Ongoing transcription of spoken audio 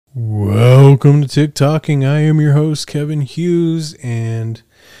Welcome to TikToking. I am your host, Kevin Hughes, and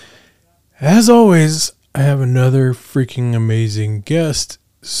as always, I have another freaking amazing guest.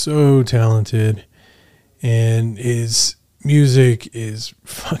 So talented, and his music is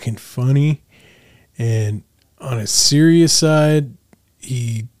fucking funny. And on a serious side,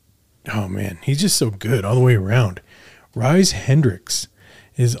 he's just so good all the way around. Rise Hendrix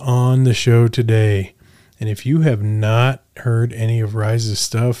is on the show today. And if you have not heard any of Rise's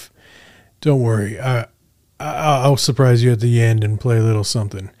stuff, don't worry. I'll surprise you at the end and play a little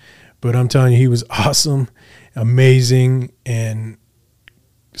something. But I'm telling you, he was awesome, amazing, and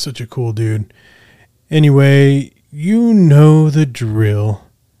such a cool dude. Anyway, you know the drill.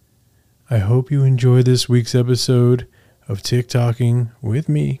 I hope you enjoy this week's episode of TikToking with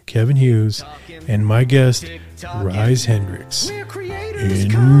me, Kevin Hughes, and my guest, Rise Hendrix.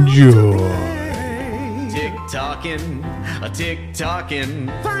 Enjoy. Tick-tocking,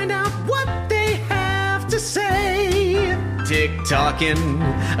 find out what they have to say. Tick-tocking,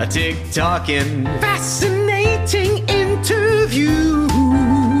 fascinating interview.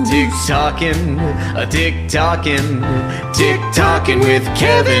 Tick-tocking with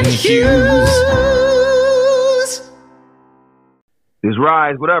Kevin Hughes. This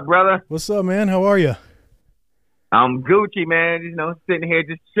Rise, what up, brother? What's up, man? How are you? I'm Gucci, man. Sitting here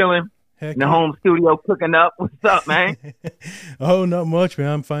just chilling. Heck In the home studio cooking up. What's up, man? Oh, not much,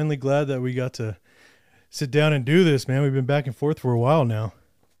 man. I'm finally glad that we got to sit down and do this, man. We've been back and forth for a while now.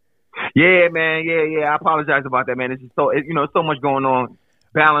 Yeah, man. Yeah. I apologize about that, man. It's just so much going on.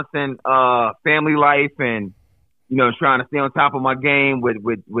 Balancing family life and trying to stay on top of my game with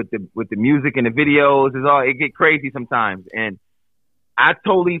the music and the videos. It get crazy sometimes. And I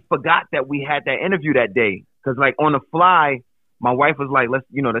totally forgot that we had that interview that day because like on the fly. My wife was like, let's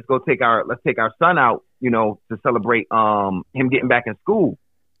go take our son out, to celebrate him getting back in school.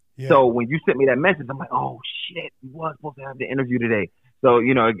 Yeah. So when you sent me that message, I'm like, oh shit, we was supposed to have the interview today. So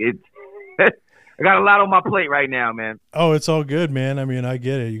it's I got a lot on my plate right now, man. Oh, it's all good, man. I mean, I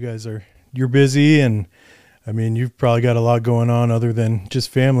get it. You're busy, and I mean, you've probably got a lot going on other than just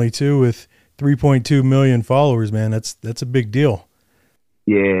family too. With 3.2 million followers, man, that's a big deal.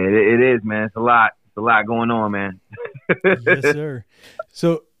 Yeah, it is, man. It's a lot. It's a lot going on, man. Yes, sir.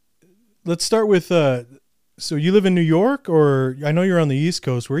 So let's start with, so you live in New York, or I know you're on the East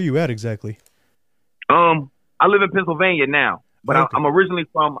Coast. Where are you at exactly? I live in Pennsylvania now, but okay. I'm originally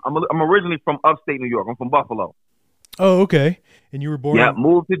from upstate New York. I'm from Buffalo. Oh, okay. And you were born? Yeah,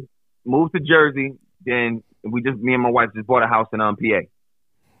 moved to Jersey. Then me and my wife just bought a house in PA.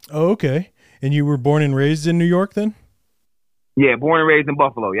 Oh, okay. And you were born and raised in New York then? Yeah, born and raised in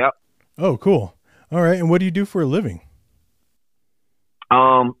Buffalo. Yep. Oh, cool. All right. And what do you do for a living?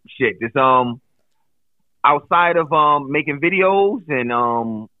 Just outside of making videos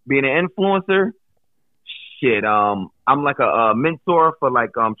and being an influencer, I'm like a mentor for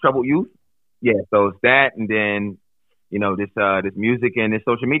like troubled youth. Yeah, so it's that, and then this music and this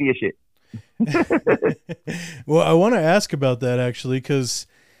social media shit. Well, I want to ask about that actually, because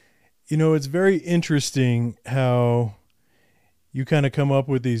it's very interesting how you kind of come up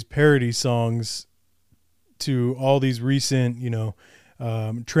with these parody songs to all these recent,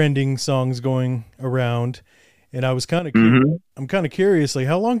 trending songs going around. And I was kind of, I'm kind of curious, like,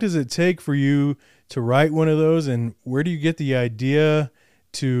 how long does it take for you to write one of those? And where do you get the idea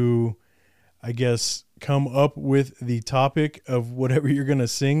to, I guess, come up with the topic of whatever you're going to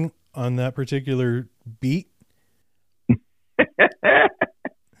sing on that particular beat?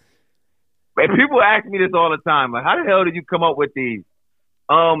 People ask me this all the time. Like, how the hell did you come up with these?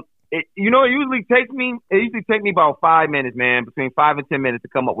 It usually takes me about 5 minutes, man, between 5 and 10 minutes to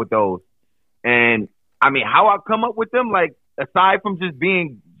come up with those. And I mean, how I come up with them, like, aside from just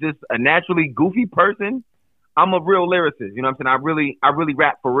being just a naturally goofy person, I'm a real lyricist. You know what I'm saying? I really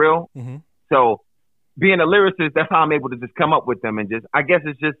rap for real. Mm-hmm. So being a lyricist, that's how I'm able to just come up with them. And just, I guess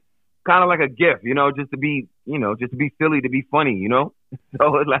it's just kind of like a gift, just to be silly, to be funny, So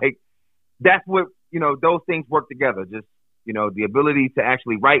it's like, that's what, those things work together. Just, the ability to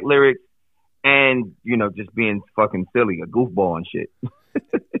actually write lyrics and, just being fucking silly, a goofball and shit.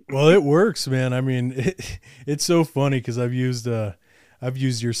 Well, it works, man. I mean, it's so funny because I've used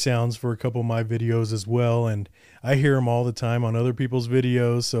your sounds for a couple of my videos as well, and I hear them all the time on other people's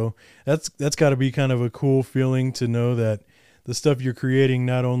videos. So that's got to be kind of a cool feeling to know that the stuff you're creating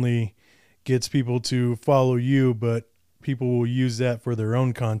not only gets people to follow you, but people will use that for their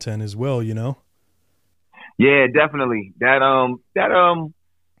own content as well, Yeah, definitely. That's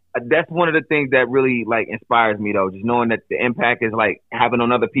one of the things that really like inspires me though, just knowing that the impact is like having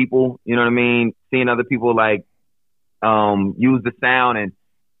on other people, you know what I mean? Seeing other people like use the sound and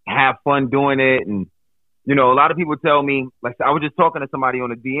have fun doing it. And, you know, a lot of people tell me, like, I was just talking to somebody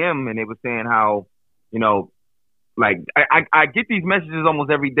on a DM and they were saying how, you know, like I get these messages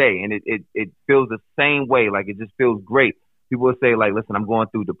almost every day and it feels the same way. Like, it just feels great. People will say, like, listen, I'm going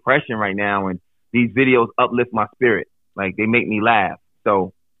through depression right now and these videos uplift my spirit. Like, they make me laugh.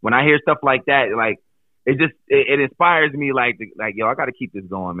 So when I hear stuff like that, like, it inspires me, like, yo, I got to keep this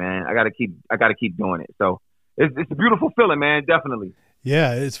going, man. I got to keep doing it. So it's a beautiful feeling, man. Definitely.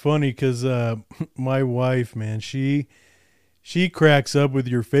 Yeah, it's funny because my wife, man, she cracks up with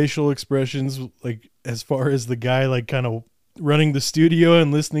your facial expressions, like as far as the guy, like kind of running the studio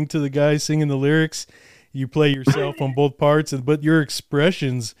and listening to the guy singing the lyrics. You play yourself on both parts, but your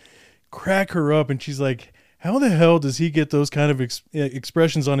expressions crack her up, and she's like, "How the hell does he get those kind of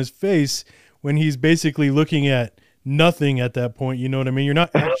expressions on his face when he's basically looking at nothing at that point?" You know what I mean? You're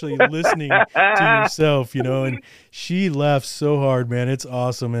not actually listening to yourself, you know. And she laughs so hard, man. It's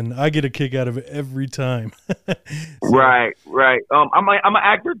awesome, and I get a kick out of it every time. So, right. I'm an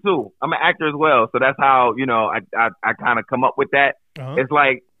actor too. I'm an actor as well, so that's how, you know, I kind of come up with that. Uh-huh. It's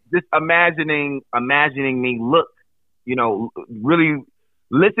like just imagining me look, you know, really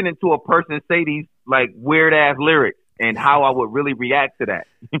listening to a person say these like weird ass lyrics and how I would really react to that.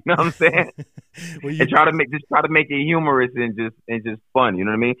 You know what I'm saying? Well, and try to make it humorous and just fun. You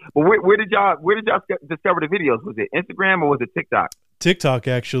know what I mean? But where did y'all discover the videos? Was it Instagram or was it TikTok? TikTok,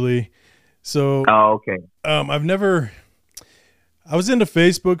 actually. So, oh, okay. I was into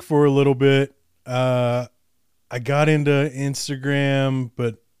Facebook for a little bit. I got into Instagram,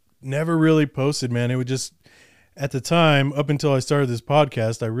 but never really posted, man. It would just, at the time, up until I started this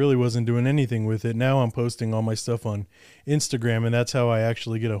podcast, I really wasn't doing anything with it. Now I'm posting all my stuff on Instagram, and that's how I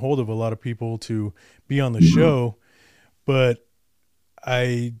actually get a hold of a lot of people to be on the show. But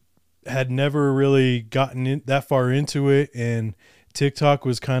I had never really gotten that far into it, and TikTok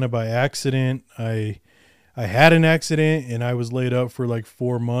was kind of by accident. I had an accident, and I was laid up for like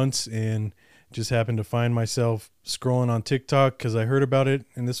 4 months, and just happened to find myself scrolling on TikTok because I heard about it,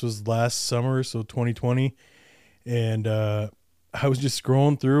 and this was last summer, so 2020. And I was just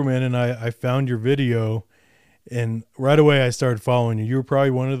scrolling through, man, and I found your video, and right away I started following you. You were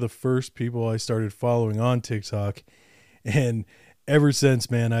probably one of the first people I started following on TikTok, and ever since,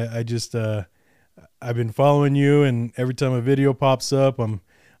 man, I just I've been following you, and every time a video pops up, I'm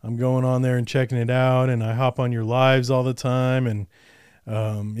going on there and checking it out, and I hop on your lives all the time, and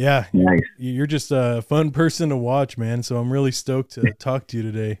yeah, nice. You're just a fun person to watch, man. So I'm really stoked to talk to you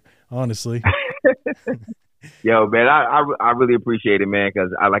today, honestly. Yo, man, I really appreciate it, man, because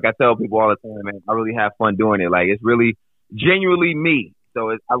like I tell people all the time, man, I really have fun doing it. Like, it's really genuinely me.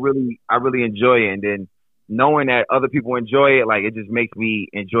 So I really enjoy it. And then knowing that other people enjoy it, like, it just makes me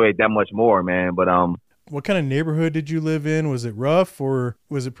enjoy it that much more, man. But what kind of neighborhood did you live in? Was it rough, or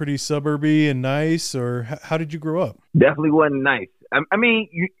was it pretty suburby and nice, or how did you grow up? Definitely wasn't nice. I mean,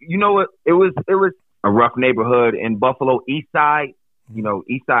 you know what? It was a rough neighborhood in Buffalo, East Side. You know,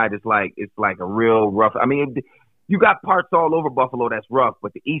 East Side is like, it's like a real rough. I mean, you got parts all over Buffalo that's rough,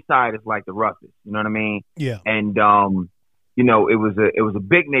 but the East Side is like the roughest. You know what I mean? Yeah. And you know, it was a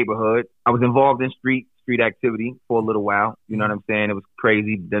big neighborhood. I was involved in street activity for a little while. You know what I'm saying? It was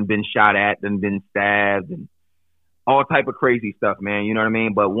crazy. Done been shot at, done been stabbed, and all type of crazy stuff, man. You know what I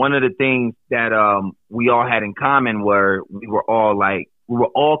mean? But one of the things that we all had in common were we were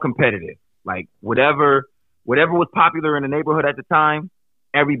all competitive. Like, whatever was popular in the neighborhood at the time,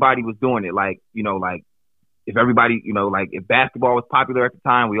 everybody was doing it. Like, you know, like if everybody, you know, like if basketball was popular at the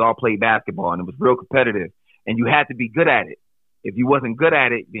time, we all played basketball, and it was real competitive, and you had to be good at it. If you wasn't good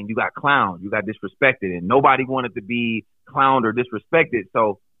at it, then you got clowned, you got disrespected, and nobody wanted to be clowned or disrespected.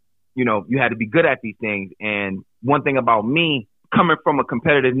 So, you know, you had to be good at these things. And one thing about me, coming from a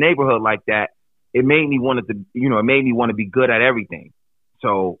competitive neighborhood like that, it made me want to be good at everything.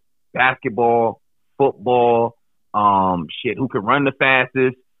 So basketball, football, who can run the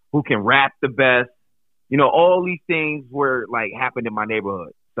fastest, who can rap the best, you know, all these things were like happened in my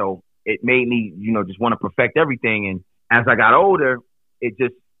neighborhood. So it made me, you know, just want to perfect everything. And as I got older, it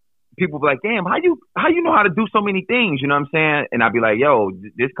just, people be like, damn, how you know how to do so many things? You know what I'm saying? And I'd be like, yo,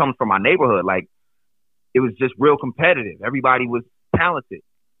 this comes from my neighborhood. Like, it was just real competitive. Everybody was talented.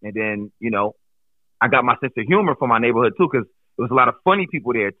 And then, you know, I got my sense of humor from my neighborhood too, because there was a lot of funny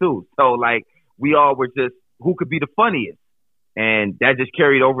people there too. So like, we all were just, who could be the funniest? And that just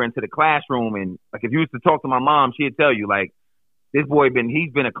carried over into the classroom. And like, if you used to talk to my mom, she'd tell you, like, this boy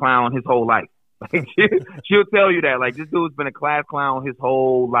he's been a clown his whole life. Like, she'll tell you that, like, this dude's been a class clown his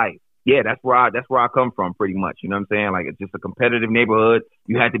whole life. Yeah, that's where I come from, pretty much. You know what I'm saying? Like, it's just a competitive neighborhood.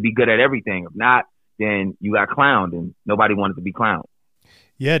 You had to be good at everything. If not, then you got clowned, and nobody wanted to be clowned.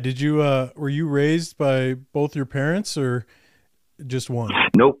 Yeah. Did you, were you raised by both your parents or just one?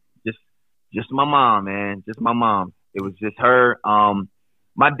 Nope, just my mom, man, just my mom. It was just her.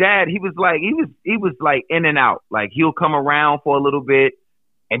 My dad, he was like in and out. Like he'll come around for a little bit,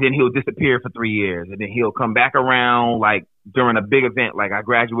 and then he'll disappear for 3 years, and then he'll come back around like during a big event. Like I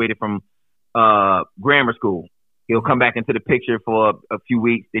graduated from grammar school. He'll come back into the picture for a few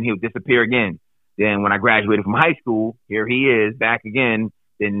weeks, then he'll disappear again. Then when I graduated from high school, here he is back again.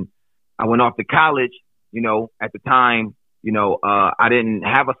 Then I went off to college. You know, at the time, I didn't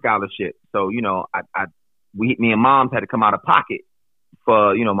have a scholarship, so me and moms had to come out of pocket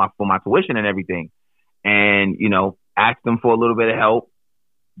for my tuition and everything, and asked him for a little bit of help.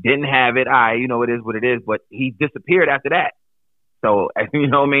 Didn't have it. It is what it is. But he disappeared after that. So you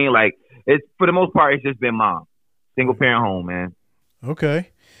know what I mean? Like it's for the most part, it's just been mom, single parent home, man. Okay.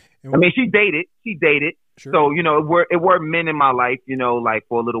 I mean, she dated. Sure. So it were men in my life. Like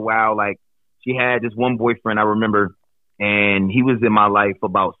for a little while. Like she had this one boyfriend I remember, and he was in my life for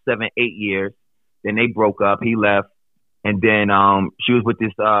about 7-8 years. Then they broke up. He left, and then she was with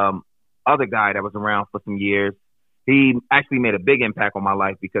this other guy that was around for some years. He actually made a big impact on my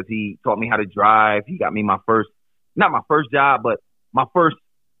life because he taught me how to drive. He got me not my first job, but my first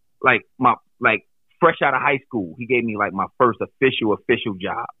fresh out of high school. He gave me like my first official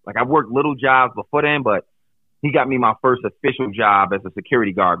job. Like I worked little jobs before then, but he got me my first official job as a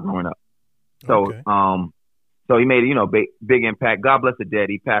security guard growing up. So Okay. so he made big impact. God bless the dead.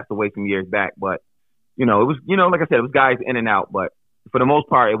 He passed away some years back, but it was like I said, it was guys in and out, but for the most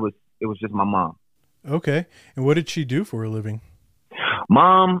part, it was just my mom. Okay. And what did she do for a living?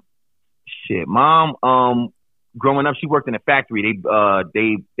 Mom, growing up, she worked in a factory.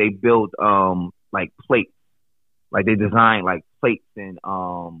 They built like plates, like they designed like plates and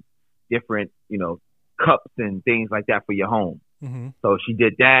different cups and things like that for your home. Mm-hmm. So she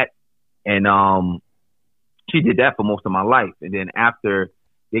did that, and she did that for most of my life. And then after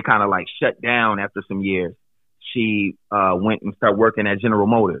they kind of like shut down after some years, she went and started working at General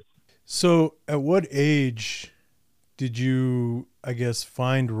Motors. So at what age did you, I guess,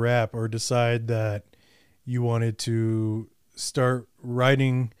 find rap or decide that you wanted to start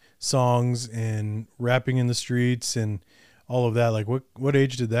writing songs and rapping in the streets and all of that? Like what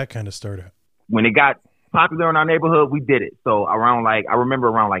age did that kind of start at? When it got popular in our neighborhood, we did it. So I remember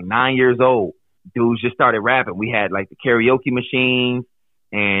around 9 years old, dudes just started rapping. We had like the karaoke machines,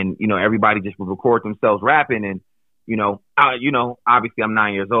 and everybody just would record themselves rapping. And obviously I'm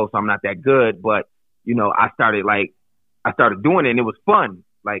 9 years old, so I'm not that good, but I started doing it, and it was fun.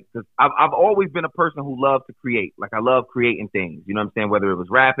 Like, cause I've always been a person who loved to create. Like I love creating things, you know what I'm saying? Whether it was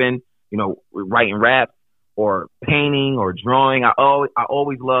rapping, writing raps, or painting or drawing. I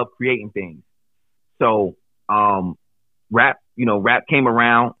always loved creating things. So, rap came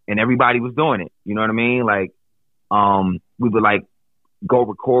around and everybody was doing it. You know what I mean? Like, we would like go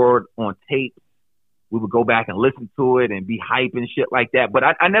record on tape. We would go back and listen to it and be hype and shit like that. But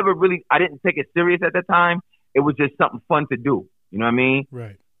I didn't take it serious at that time. It was just something fun to do. You know what I mean?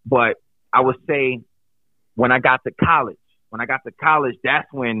 Right. But I would say when I got to college, that's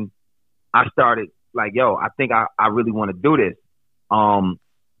when I started like, yo, I think I really want to do this.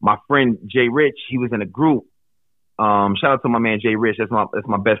 My friend Jay Rich, he was in a group. Shout out to my man Jay Rich. That's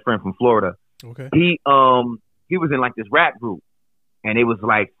my best friend from Florida. Okay. He was in like this rap group, and it was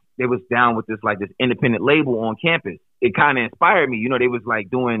like they was down with this independent label on campus. It kind of inspired me. They was like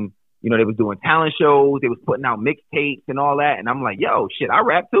doing, they was doing talent shows. They was putting out mixtapes and all that. And I'm like, yo, shit, I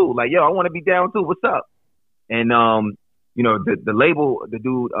rap too. Like, yo, I want to be down too. What's up? And, the label, the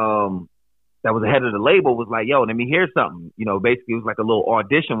dude that was the head of the label was like, yo, let me hear something. Basically it was like a little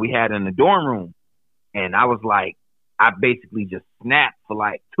audition we had in the dorm room. And I was like, I basically just snapped for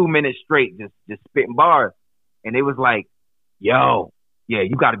like 2 minutes straight, just spitting bars. And it was like, yo, yeah,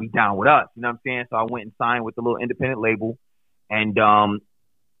 you got to be down with us. You know what I'm saying? So I went and signed with the little independent label, and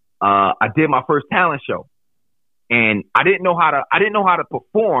I did my first talent show. And I didn't know how to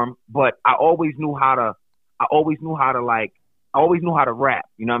perform, but I always knew how to rap.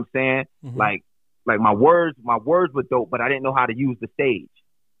 You know what I'm saying? Mm-hmm. Like my words were dope, but I didn't know how to use the stage.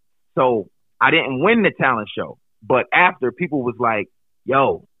 So I didn't win the talent show. But after, people was like,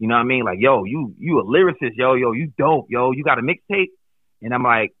 yo, you know what I mean? Like, yo, you a lyricist, yo, you dope, yo, you got a mixtape? And I'm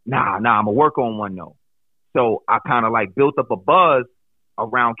like, nah, I'm gonna work on one though. So I kind of like built up a buzz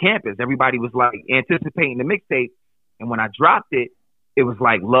around campus. Everybody was like anticipating the mixtape. And when I dropped it, it was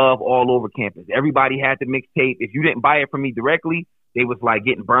like love all over campus. Everybody had the mixtape. If you didn't buy it from me directly, they was like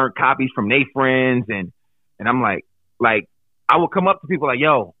getting burnt copies from their friends. And I'm like I would come up to people like,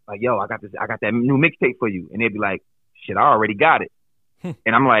 yo, I got that new mixtape for you. And they'd be like, shit, I already got it.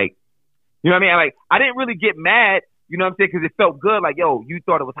 And I'm like, you know what I mean? Like, I didn't really get mad, you know what I'm saying? Because it felt good. Like, yo, you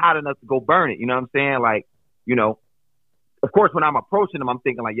thought it was hot enough to go burn it. You know what I'm saying? Like, you know, of course, when I'm approaching them, I'm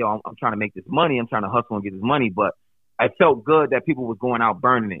thinking like, yo, I'm trying to make this money. I'm trying to hustle and get this money. But it felt good that people was going out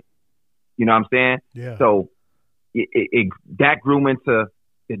burning it. You know what I'm saying? Yeah. So that grew into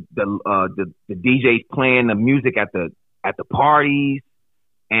the DJs playing the music at the parties,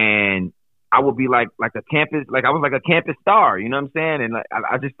 and I would be like a campus, like I was like a campus star. You know what I'm saying? And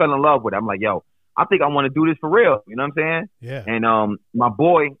I just fell in love with it. I'm like, yo, I think I want to do this for real. You know what I'm saying? Yeah. And my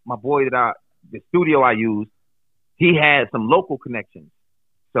boy the studio I used, he had some local connections.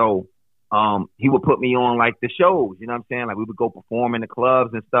 So he would put me on like the shows, you know what I'm saying? Like we would go perform in the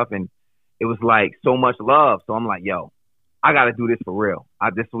clubs and stuff, and it was like so much love. So I'm like, yo, I got to do this for real.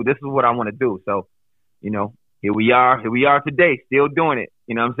 This is what I want to do. So, you know, here we are today, still doing it.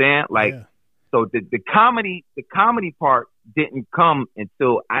 You know what I'm saying? Like, yeah. So the comedy part didn't come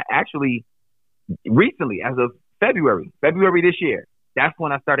until I actually recently, as of February this year. That's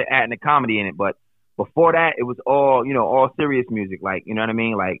when I started adding the comedy in it. But before that, it was all, you know, all serious music. Like, you know what I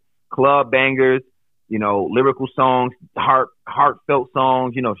mean? Like club bangers, you know, lyrical songs, heartfelt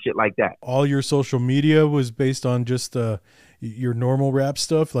songs, you know, shit like that. All your social media was based on just your normal rap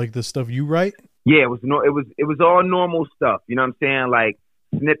stuff, like the stuff you write? Yeah, it was all normal stuff. You know what I'm saying? Like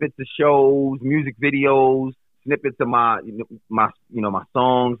snippets of shows, music videos, snippets of my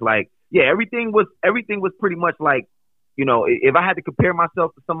songs. Like, yeah, everything was pretty much like, you know, if I had to compare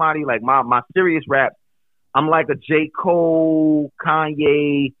myself to somebody, like my serious rap, I'm like a J. Cole,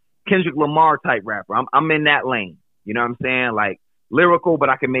 Kanye, Kendrick Lamar type rapper. I'm in that lane. You know what I'm saying? Like lyrical, but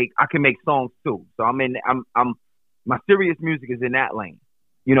I can make songs too. So I'm my serious music is in that lane.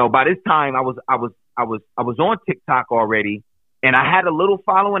 You know, by this time I was on TikTok already, and I had a little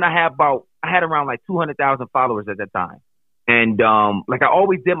following. I had around like 200,000 followers at that time. And like I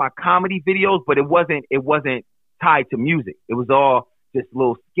always did my comedy videos, but it wasn't tied to music. It was all just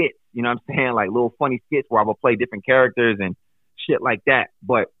little skits, you know what I'm saying? Like little funny skits where I would play different characters and shit like that.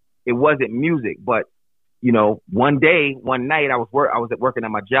 But it wasn't music. But, you know, one night I was working at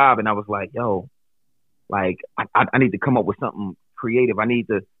my job, and I was like, yo, like I need to come up with something creative. I need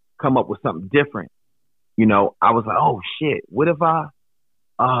to come up with something different. You know, I was like, oh shit, what if I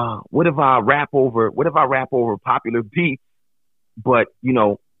rap over popular beats, but, you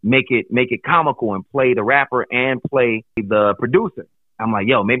know, make it comical and play the rapper and play the producer. I'm like,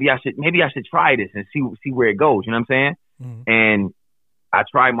 yo, maybe I should try this and see where it goes. You know what I'm saying? Mm-hmm. And I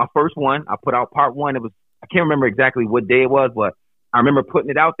tried my first one. I put out part one. I can't remember exactly what day it was, but I remember putting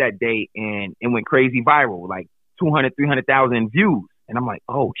it out that day, and it went crazy viral, like 200, 300,000 views. And I'm like,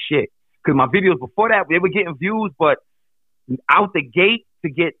 oh shit. Cause my videos before that, they were getting views, but out the gate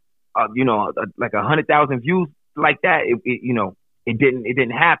to get, like 100,000 views like that, it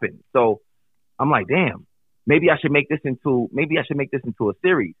didn't happen. So I'm like, damn, maybe I should make this into a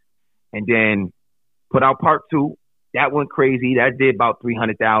series. And then put out part two. That went crazy. That did about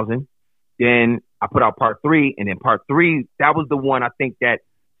 300,000. Then I put out part three, and then part three, that was the one I think that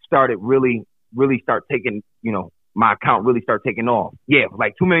started really start taking, you know, my account really started taking off. Yeah,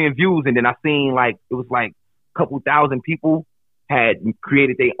 like 2 million views. And then I seen like, it was like a couple thousand people had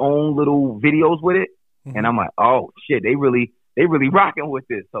created their own little videos with it. Mm-hmm. And I'm like, oh shit, they really rocking with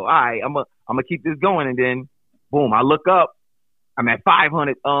this. So I'm gonna keep this going. And then boom, I look up, I'm at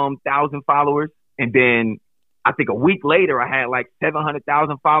 500,000 followers. And then I think a week later I had like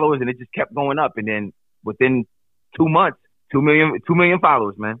 700,000 followers, and it just kept going up. And then within 2 months, 2 million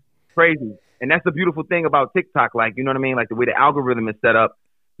followers, man. Crazy. And that's the beautiful thing about TikTok. Like, you know what I mean? Like the way the algorithm is set up,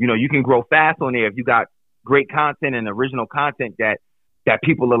 you know, you can grow fast on there if you got great content and original content that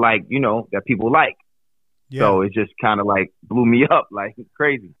people are like, you know, that people like. Yeah. So it just kind of like blew me up like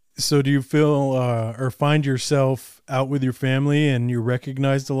crazy. So do you feel or find yourself out with your family and you're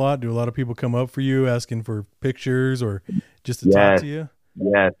recognized a lot? Do a lot of people come up for you asking for pictures or just to talk to you?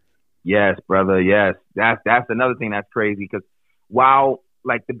 Yes, brother. Yes. That's another thing that's crazy, because while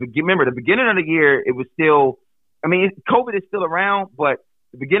like the beginning of the year, it was still, I mean, COVID is still around, but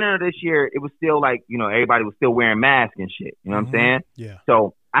the beginning of this year, it was still like, you know, everybody was still wearing masks and shit. You know what I'm saying? Yeah.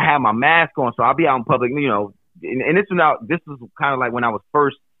 So I had my mask on, so I'll be out in public, you know, and this was kind of like when I was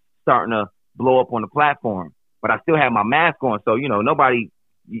first starting to blow up on the platform, but I still had my mask on. So, you know, nobody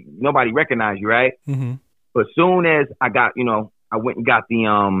recognized you, right? Mm-hmm. But soon as I got, you know, I went and got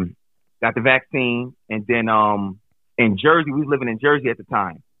the vaccine, and then, in Jersey, we was living in Jersey at the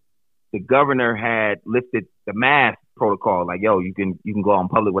time. The governor had lifted the mask protocol. Like, yo, you can go out in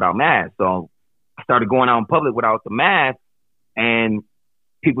public without mask. So I started going out in public without the mask, and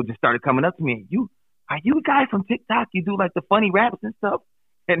people just started coming up to me. are you a guy from TikTok? You do like the funny raps and stuff?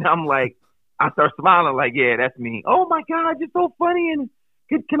 And I'm like, I start smiling like, yeah, that's me. Oh my God, you're so funny. And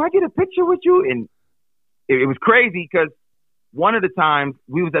can I get a picture with you? And it was crazy because one of the times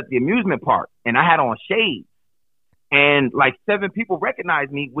we was at the amusement park and I had on shades and like 7 people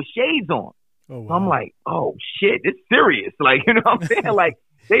recognized me with shades on. Oh, wow. So I'm like, oh shit, it's serious. Like, you know what I'm saying? Like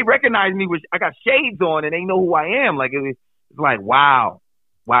they recognize me with, I got shades on and they know who I am. Like it's like, wow.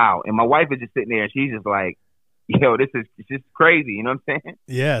 And my wife is just sitting there and she's just like, yo, this is just crazy. You know what I'm saying?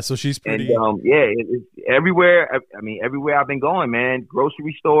 Yeah. So she's pretty. And it's everywhere. I mean, everywhere I've been going, man.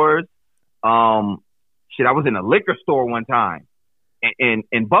 Grocery stores. Shit, I was in a liquor store one time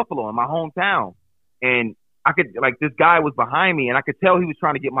in Buffalo, in my hometown, and I could like this guy was behind me, and I could tell he was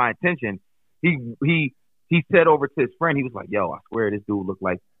trying to get my attention. He said over to his friend, he was like, "Yo, I swear this dude looked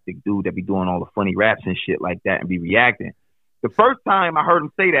like the dude that be doing all the funny raps and shit like that, and be reacting." The first time I heard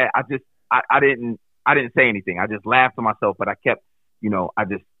him say that, I didn't say anything. I just laughed to myself, but I kept, I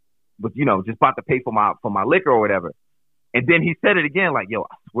just was, just about to pay for my liquor or whatever. And then he said it again, like, "Yo,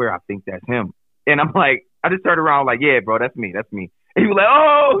 I swear I think that's him." And I'm like, I just turned around like, "Yeah, bro, that's me. That's me." And he was like,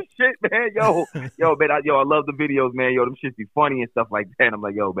 "Oh shit, man, yo, man, I love the videos, man. Yo, them shits be funny and stuff like that." And I'm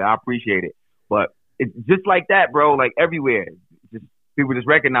like, "Yo, man, I appreciate it." But it's just like that, bro. Like everywhere, just people just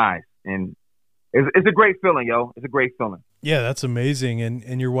recognize, and it's a great feeling, yo. It's a great feeling. Yeah, that's amazing.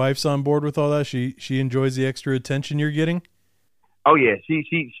 And your wife's on board with all that. She enjoys the extra attention you're getting. Oh yeah, she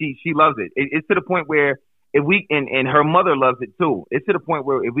loves it. It's to the point where if we and her mother loves it too. It's to the point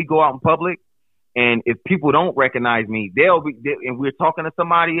where if we go out in public and if people don't recognize me, and we're talking to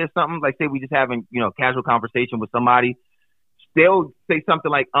somebody or something, like say we just having casual conversation with somebody, they'll say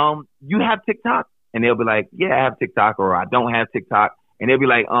something like, "You have TikTok?" And they'll be like, "Yeah, I have TikTok," or "I don't have TikTok," and they'll be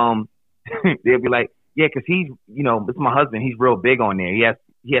like, they'll be like, "Yeah, because he's, this is my husband. He's real big on there. He has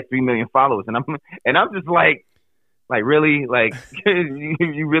 3 million followers." And I'm just like really, like,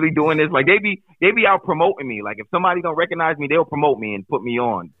 you really doing this? Like they be out promoting me. Like if somebody don't recognize me, they'll promote me and put me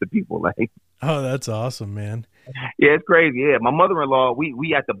on to people. Like, oh, that's awesome, man. Yeah, it's crazy. Yeah, my mother-in-law,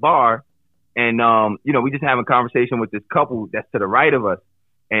 we at the bar, and we just having a conversation with this couple that's to the right of us,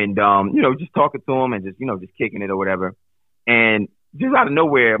 and just talking to them and just just kicking it or whatever, and just out of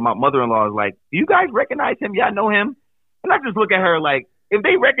nowhere, my mother-in-law is like, "Do you guys recognize him? Y'all know him?" And I just look at her like, if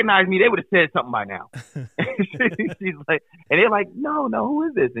they recognize me, they would have said something by now. She's like, and they're like, no, who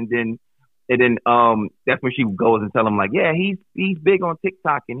is this? And then that's when she goes and tell them like, yeah, he's big on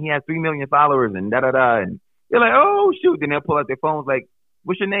TikTok and he has 3 million followers and da da da. And they're like, oh shoot. Then they'll pull out their phones like,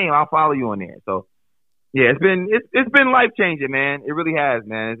 "What's your name? I'll follow you on there." So yeah, it's been life changing, man. It really has,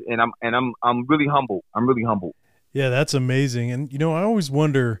 man. And I'm really humble. I'm really humble. Yeah, that's amazing. And I always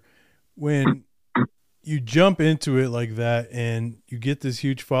wonder when you jump into it like that and you get this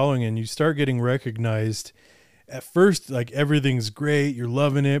huge following and you start getting recognized. At first, like everything's great, you're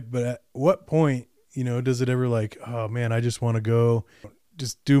loving it, but at what point, does it ever like, oh man, I just want to go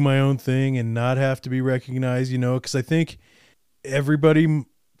just do my own thing and not have to be recognized, because I think everybody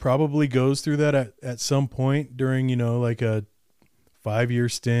probably goes through that at some point during, like a 5-year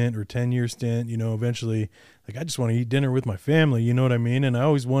stint or 10-year stint, eventually, like I just want to eat dinner with my family, you know what I mean? And I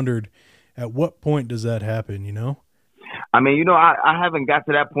always wondered, at what point does that happen, I mean, I haven't got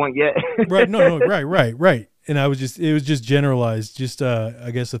to that point yet. Right. No, right. And it was just generalized, just,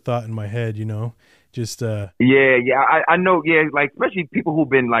 I guess a thought in my head, just, Yeah. I know. Yeah. Like, especially people who've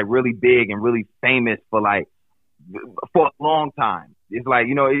been like really big and really famous for a long time. It's like,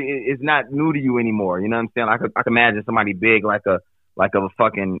 it's not new to you anymore. You know what I'm saying? I can imagine somebody big, like a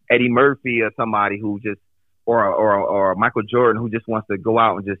fucking Eddie Murphy or somebody who just, or Michael Jordan who just wants to go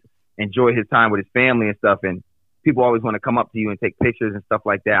out and just enjoy his time with his family and stuff. And people always want to come up to you and take pictures and stuff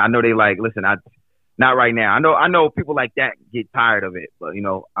like that. I know they like, listen, not right now. I know people like that get tired of it, but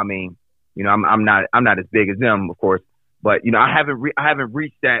I mean, I'm not as big as them, of course, but I haven't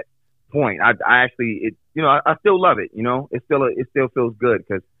reached that point. I actually, I still love it. It still feels good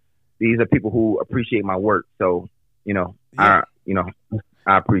because these are people who appreciate my work. So, yeah.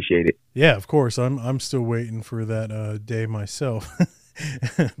 I appreciate it. Yeah, of course. I'm still waiting for that day myself.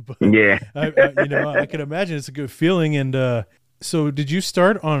 But yeah, I can imagine it's a good feeling. And so, did you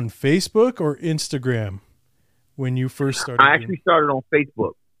start on Facebook or Instagram when you first started? I actually started on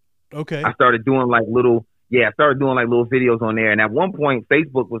Facebook. Okay. I started doing like little videos on there. And at one point,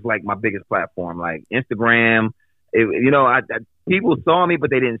 Facebook was like my biggest platform. Like Instagram, people saw me,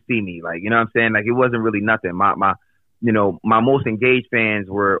 but they didn't see me. Like, you know what I'm saying? Like it wasn't really nothing. My most engaged fans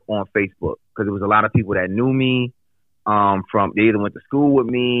were on Facebook because there was a lot of people that knew me. They either went to school with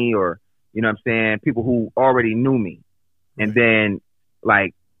me or, you know what I'm saying, people who already knew me. And then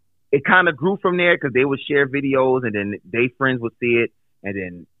like it kind of grew from there because they would share videos and then they friends would see it. And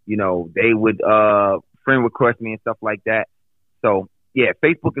then, you know, they would friend request me and stuff like that. So, yeah,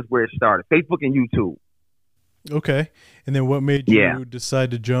 Facebook is where it started. Facebook and YouTube. Okay. And then what made you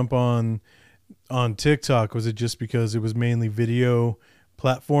decide to jump on TikTok? Was it just because it was mainly video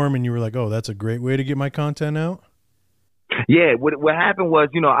platform and you were like, oh, that's a great way to get my content out? Yeah, what happened was,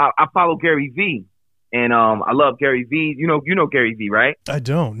 you know, I follow Gary Vee, and I love Gary Vee. You know Gary Vee, right? I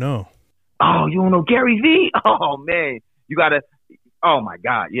don't know. Oh, you don't know Gary Vee? Oh man, you gotta. Oh my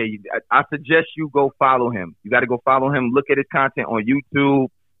God, yeah. I suggest you go follow him. You got to go follow him. Look at his content on YouTube,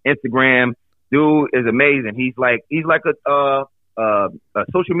 Instagram. Dude is amazing. He's like a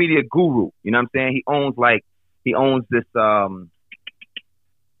social media guru. You know what I'm saying? He owns this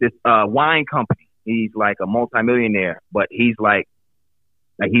wine company. He's like a multimillionaire, but he's like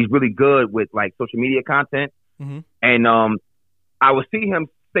he's really good with like social media content. Mm-hmm. And I would see him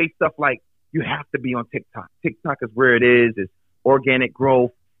say stuff like, "You have to be on TikTok. TikTok is where it is. It's organic growth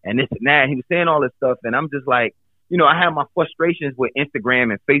and this and that." He was saying all this stuff, and I'm just like, you know, I have my frustrations with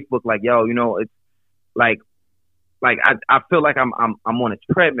Instagram and Facebook. Like, yo, you know, it's like I feel like I'm on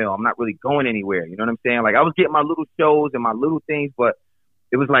a treadmill. I'm not really going anywhere. You know what I'm saying? Like I was getting my little shows and my little things, but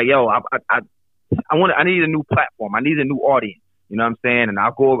it was like, yo, I need a new platform. I need a new audience. You know what I'm saying? And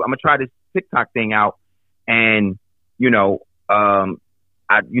I'm gonna try this TikTok thing out. And, you know,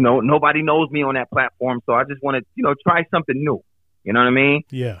 nobody knows me on that platform. So I just want to, you know, try something new. You know what I mean?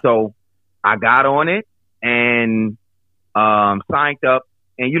 Yeah. So I got on it and, signed up,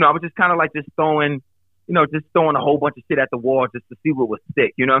 and, you know, I was just kind of like just throwing a whole bunch of shit at the wall just to see what would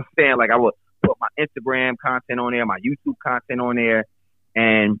stick. You know what I'm saying? Like I would put my Instagram content on there, my YouTube content on there,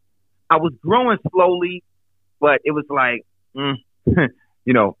 and I was growing slowly, but it was like,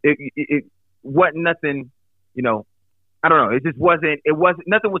 you know, it wasn't nothing, you know, I don't know. It wasn't,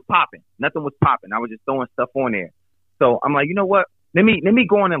 nothing was popping. Nothing was popping. I was just throwing stuff on there. So I'm like, you know what? Let me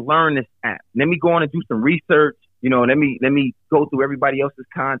go on and learn this app. Let me go on and do some research. You know, let me go through everybody else's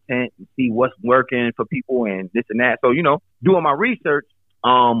content and see what's working for people and this and that. So, you know, doing my research,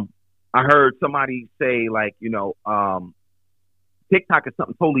 I heard somebody say like, you know, TikTok is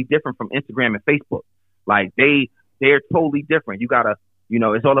something totally different from Instagram and Facebook. Like they're totally different. You gotta, you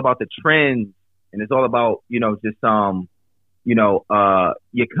know, it's all about the trends, and it's all about, you know, just you know,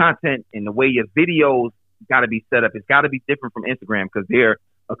 your content and the way your videos got to be set up. It's got to be different from Instagram because they're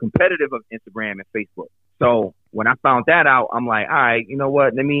a competitive of Instagram and Facebook. So when I found that out, I'm like, all right, you know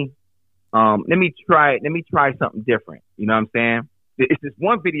what? Let me try something different. You know what I'm saying? It's this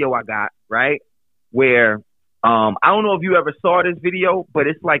one video I got, right, where I don't know if you ever saw this video, but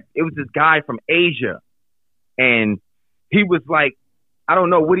it's like it was this guy from Asia, and he was like, I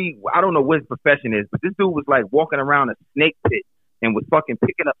don't know what his profession is, but this dude was like walking around a snake pit and was fucking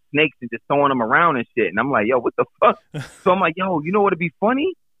picking up snakes and just throwing them around and shit. And I'm like, yo, what the fuck? So I'm like, yo, you know what'd be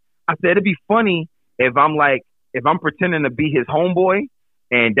funny? I said it'd be funny if I'm pretending to be his homeboy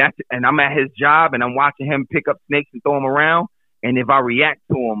and I'm at his job and I'm watching him pick up snakes and throw them around, and if I react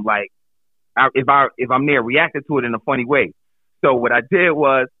to him like if I'm there reacting to it in a funny way. So what I did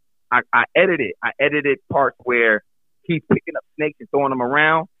was I edited parts where he's picking up snakes and throwing them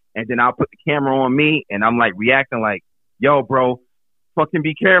around, and then I'll put the camera on me and I'm like reacting like, yo, bro, fucking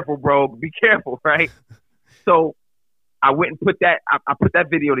be careful, bro. Be careful, right? So I went and put that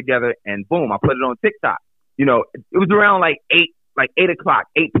video together, and boom, I put it on TikTok. You know, it was around like 8 o'clock,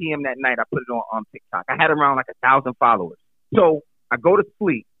 8 p.m. that night. I put it on TikTok. I had around like 1,000 followers. So I go to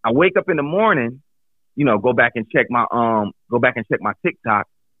sleep. I wake up in the morning, you know, go back and check my TikTok,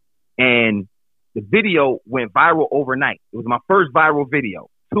 and the video went viral overnight. It was my first viral video,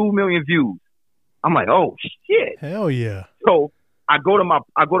 2 million views. I'm like, oh shit. Hell yeah. So I go to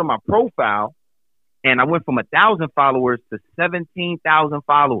my profile, and I went from 1,000 followers to 17,000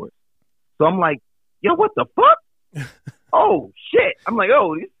 followers. So I'm like, yo, what the fuck? Oh shit. I'm like,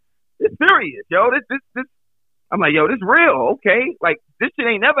 oh, this serious, yo. This I'm like, yo, this real, okay? Like this shit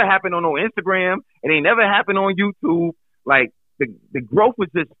ain't never happened on no Instagram. It ain't never happened on YouTube. Like the growth was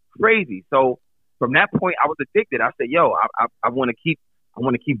just crazy. So from that point, I was addicted. I said, yo, I want to keep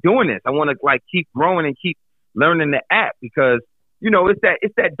doing this. I want to like keep growing and keep learning the app, because you know it's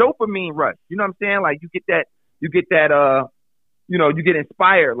that dopamine rush. You know what I'm saying? Like you get that you know, you get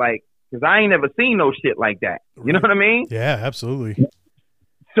inspired, like, because I ain't never seen no shit like that. You know what I mean? Yeah, absolutely.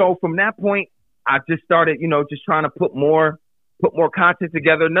 So from that point, I just started, you know, just trying to put more content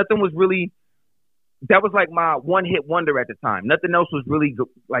together. Nothing was really, that was like my one hit wonder at the time. Nothing else was really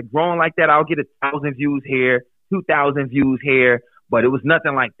like growing like that. I'll get 1,000 views here, 2,000 views here, but it was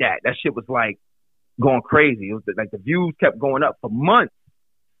nothing like that. That shit was like going crazy. It was like the views kept going up for months.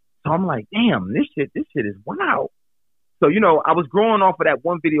 So I'm like, damn, this shit is wild. So, I was growing off of that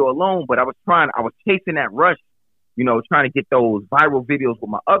one video alone, but I was chasing that rush, trying to get those viral videos with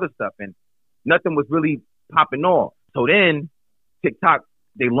my other stuff, and nothing was really popping off. So then TikTok,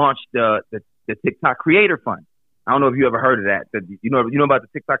 they launched the TikTok Creator Fund. I don't know if you ever heard of that. You know about the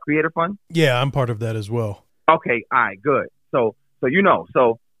TikTok Creator Fund? Yeah, I'm part of that as well. Okay, all right, good. So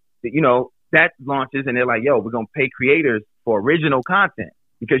that launches, and they're like, yo, we're gonna pay creators for original content,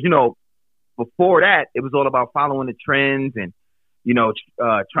 because before that it was all about following the trends and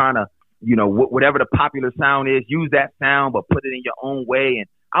trying to whatever the popular sound is, use that sound but put it in your own way. And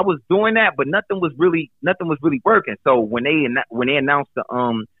I was doing that, but nothing was really working. So when they announced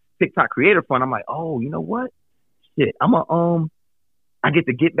the TikTok Creator Fund, I'm like, oh, you know what? Shit, I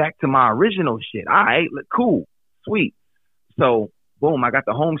get back to my original shit. All right, cool, sweet. So boom, I got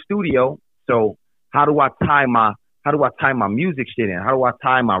the home studio. So how do I tie my music shit in? How do I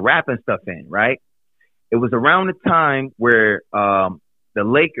tie my rapping stuff in? Right? It was around the time where the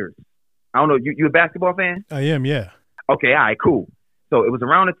Lakers. I don't know. You a basketball fan? I am. Yeah. Okay. All right. Cool. So it was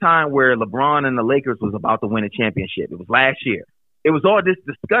around the time where LeBron and the Lakers was about to win a championship. It was last year. It was all this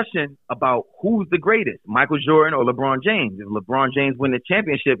discussion about who's the greatest, Michael Jordan or LeBron James. If LeBron James win the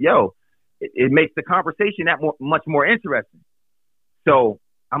championship, it makes the conversation much more interesting. So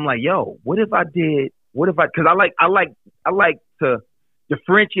I'm like, because I like to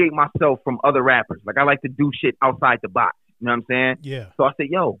differentiate myself from other rappers. Like, I like to do shit outside the box. You know what I'm saying? Yeah. So I said,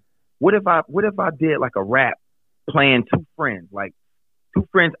 what if I did like a rap playing two friends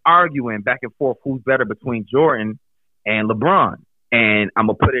arguing back and forth who's better between Jordan and LeBron? And I'm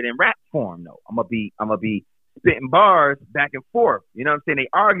gonna put it in rap form though. I'm gonna be spitting bars back and forth. You know what I'm saying? They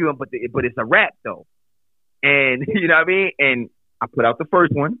arguing, but it's a rap though. And you know what I mean? And I put out the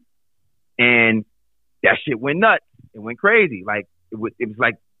first one, and that shit went nuts. It went crazy. Like it was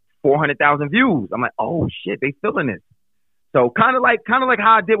like 400,000 views. I'm like, oh shit, they feeling this. So kind of like how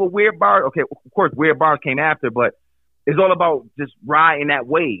I did with Weird Bars. Okay, of course Weird Bars came after, but it's all about just riding that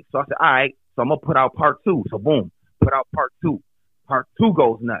wave. So I said, all right, so I'm gonna put out part 2. So boom, put out part 2. Part 2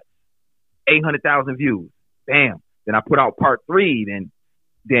 goes nuts. 800,000 views. Bam. Then I put out part 3.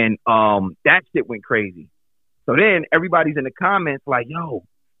 Then that shit went crazy. So then everybody's in the comments like, yo,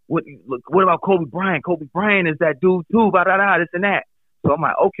 what about Kobe Bryant? Kobe Bryant is that dude too, this and that. So I'm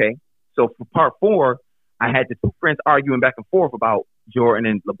like, okay. So for part 4, I had the two friends arguing back and forth about Jordan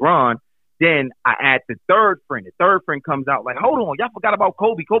and LeBron. Then I add the third friend. The third friend comes out like, hold on, y'all forgot about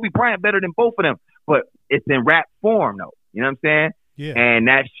Kobe. Kobe Bryant better than both of them. But it's in rap form though. You know what I'm saying? Yeah. And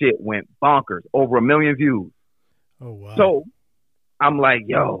that shit went bonkers. Over 1 million views. Oh, wow. So I'm like,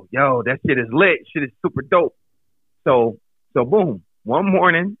 yo, that shit is lit. Shit is super dope. So boom. One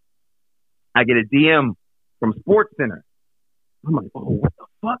morning, I get a DM from Sports Center. I'm like, oh, what the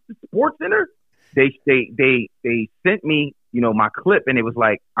fuck? The Sports Center? They sent me, my clip, and it was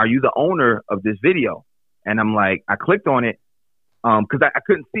like, are you the owner of this video? And I'm like, I clicked on it, because I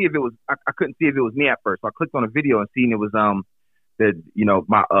couldn't see if it was me at first. So I clicked on a video and seen it was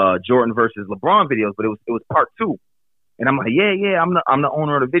my Jordan versus LeBron videos, but it was part 2. And I'm like, yeah, I'm the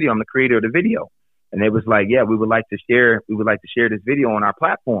owner of the video. I'm the creator of the video. And it was like, yeah, we would like to share this video on our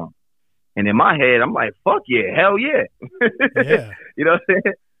platform. And in my head, I'm like, fuck yeah, hell yeah. Yeah. You know what I'm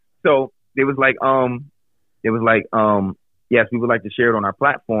saying? So it was like, yes, we would like to share it on our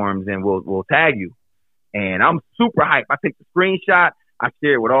platforms, and we'll tag you. And I'm super hyped. I take the screenshot. I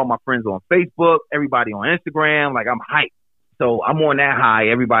share it with all my friends on Facebook, everybody on Instagram. Like, I'm hyped. So I'm on that high.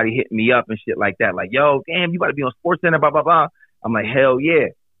 Everybody hitting me up and shit like that. Like, yo, damn, you got to be on Sports Center, blah, blah, blah. I'm like, hell yeah.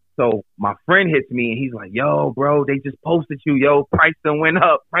 So my friend hits me, and he's like, yo, bro, they just posted you. Yo, price done went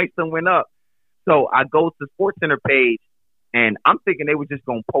up. So I go to the Sports Center page, and I'm thinking they were just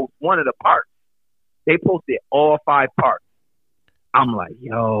going to post one of the parts. They posted all 5 parts. I'm like,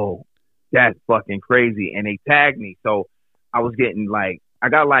 yo, that's fucking crazy. And they tagged me. So I was getting I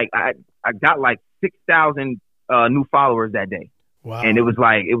got 6,000 new followers that day. Wow. And it was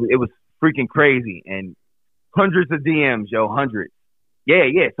like, it was freaking crazy. And hundreds of DMs, hundreds.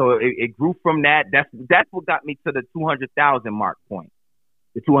 Yeah. So it grew from that. That's what got me to the 200,000 mark point,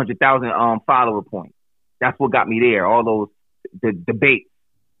 the 200,000 follower point. That's what got me there. All those the debates.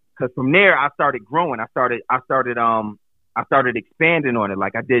 Because from there I started growing. I started expanding on it.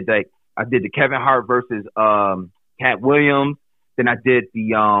 Like I did the Kevin Hart versus Cat Williams. Then I did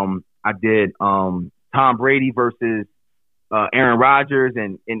Tom Brady versus Aaron Rodgers,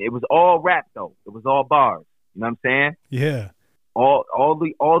 and it was all rap though. It was all bars. You know what I'm saying? Yeah. All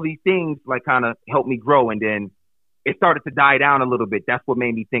these things like kind of helped me grow, and then it started to die down a little bit. That's what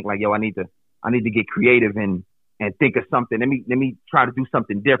made me think like, yo, I need to get creative and and think of something. Let me try to do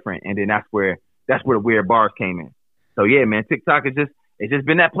something different. And then that's where the weird bars came in. So yeah, man, TikTok it's just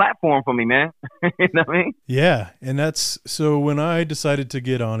been that platform for me, man. You know what I mean? Yeah. And that's, so when I decided to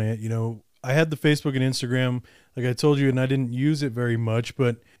get on it, I had the Facebook and Instagram, like I told you, and I didn't use it very much,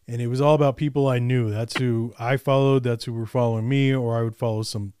 and it was all about people I knew. That's who I followed. That's who were following me, or I would follow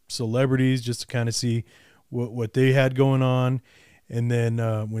some celebrities just to kind of see what they had going on. And then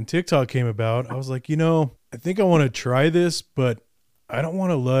when TikTok came about, I was like, I think I want to try this, but I don't want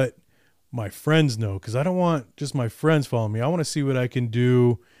to let my friends know, because I don't want just my friends following me. I want to see what I can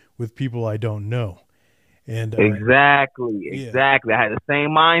do with people I don't know. And exactly. I had the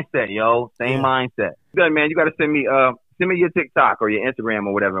same mindset, yo. Same mindset. Good, man. You got to send me your TikTok or your Instagram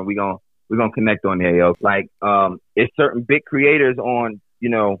or whatever, and we're gonna connect on there, yo. Like, it's certain big creators on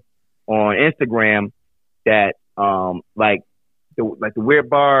Instagram that like the Weird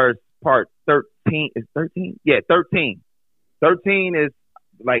Bars part 13 is 13. Yeah, 13. 13 is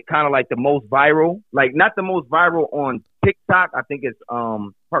like kind of like the most viral. Like, not the most viral on TikTok. I think it's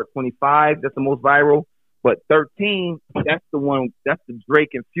part 25 that's the most viral. But 13, that's the one. That's the Drake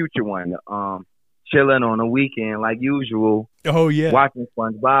and Future one. Chilling on a weekend like usual. Oh yeah, watching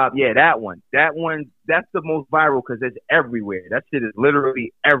SpongeBob. Yeah, that one. That's the most viral because it's everywhere. That shit is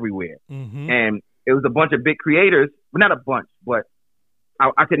literally everywhere. Mm-hmm. And it was a bunch of big creators, but not a bunch, but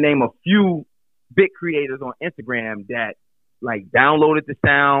I could name a few big creators on Instagram that like downloaded the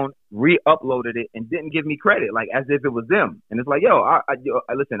sound, re-uploaded it, and didn't give me credit, like as if it was them. And it's like, yo,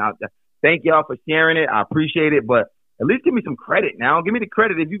 listen, thank y'all for sharing it. I appreciate it, but at least give me some credit now. Give me the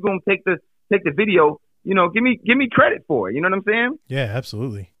credit. If you're gonna take the video, give me credit for it. You know what I'm saying? Yeah,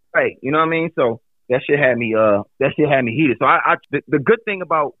 absolutely. Right. You know what I mean? So that shit had me heated. So the good thing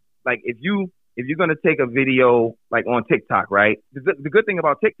about, like, if you're gonna take a video like on TikTok, right? The good thing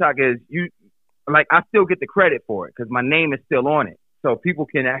about TikTok is I still get the credit for it because my name is still on it. So people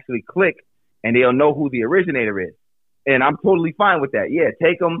can actually click and they'll know who the originator is. And I'm totally fine with that. Yeah,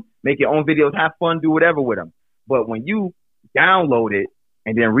 take them, make your own videos, have fun, do whatever with them. But when you download it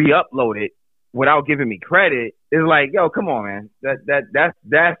and then re-upload it without giving me credit, it's like, yo, come on, man.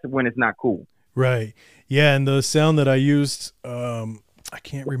 That's when it's not cool. Right. Yeah, and the sound that I used, I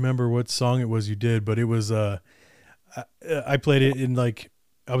can't remember what song it was you did, but it was I played it in, like,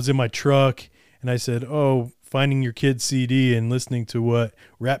 I was in my truck and I said, oh, finding your kid's CD and listening to what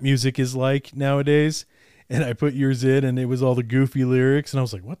rap music is like nowadays. And I put yours in and it was all the goofy lyrics. And I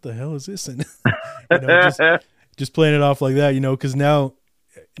was like, what the hell is this? And just playing it off like that, because now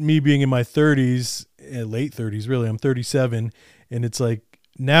me being in my 30s, late 30s, really, I'm 37. And it's like,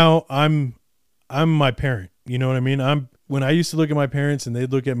 now I'm my parent. You know what I mean? When I used to look at my parents and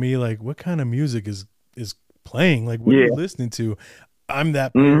they'd look at me like, what kind of music is playing? Like, what are you listening to? I'm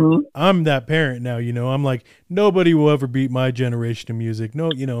that parent. Mm-hmm. I'm that parent now, I'm like, nobody will ever beat my generation of music.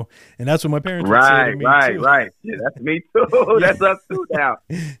 No, and that's what my parents would say to me too. Right. Yeah, that's me too. That's us too now.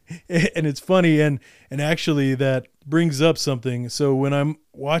 And it's funny, and actually that brings up something. So when I'm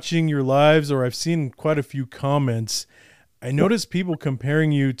watching your lives, or I've seen quite a few comments, I notice people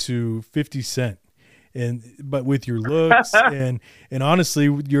comparing you to 50 Cent. But with your looks and honestly,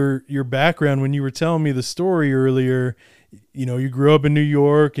 your background, when you were telling me the story earlier, you grew up in New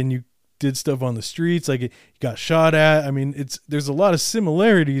York and you did stuff on the streets, like you got shot at. I mean, there's a lot of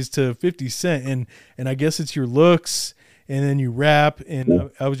similarities to 50 Cent, and I guess it's your looks, and then you rap.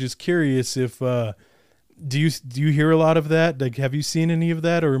 And I was just curious if do you hear a lot of that? Like, have you seen any of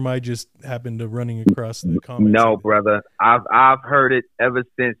that, or am I just happened to running across the comments? No, brother. I've heard it ever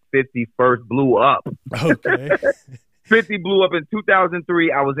since 50 first blew up. Okay. 50 blew up in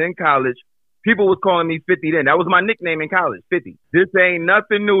 2003. I was in college. People was calling me 50 then. That was my nickname in college, 50. This ain't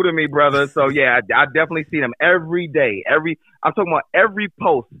nothing new to me, brother. So yeah, I definitely see them every day. I'm talking about every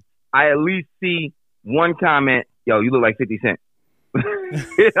post. I at least see one comment, yo, you look like 50 Cent. You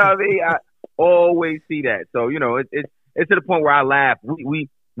know what I mean? I always see that. So, it's to the point where I laugh. We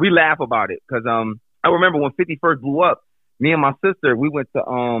laugh about it because I remember when 50 first blew up, me and my sister, we went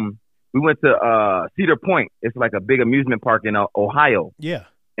to Cedar Point. It's like a big amusement park in Ohio. Yeah.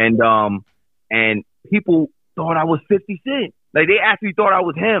 And people thought I was 50 Cent. Like, they actually thought I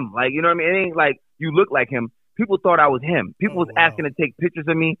was him. Like, you know what I mean? It ain't like you look like him. People thought I was him. People was asking to take pictures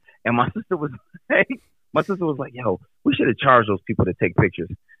of me, and my sister was like, yo, we should have charged those people to take pictures.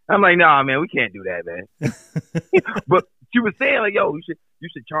 I'm like, nah, man, we can't do that, man. But she was saying, like, yo, you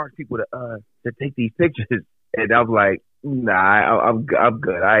should charge people to take these pictures. And I was like, nah, I'm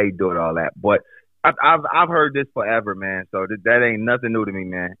good. I ain't doing all that. But I've heard this forever, man. So that ain't nothing new to me,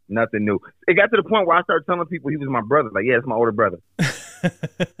 man. Nothing new. It got to the point where I started telling people he was my brother. Like, yeah, it's my older brother.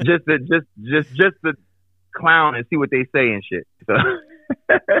 just to clown and see what they say and shit. So.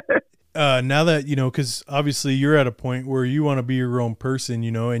 Now that, because obviously you're at a point where you want to be your own person,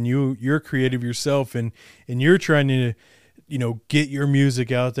 and you're creative yourself and you're trying to, get your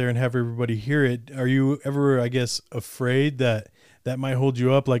music out there and have everybody hear it. Are you ever, I guess, afraid that might hold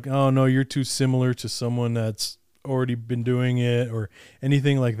you up? Like, oh no, you're too similar to someone that's already been doing it or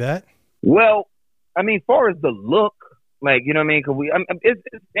anything like that? Well, I mean, as far as the look, like, you know what I mean? Cause it's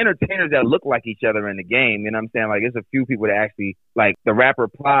entertainers that look like each other in the game. You know what I'm saying? Like, there's a few people that actually, like the rapper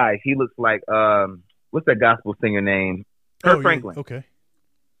Plies, he looks like, what's that gospel singer name? Kirk Franklin. Yeah. Okay.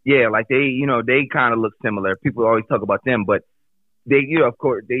 Yeah, like they kind of look similar. People always talk about them, but they, of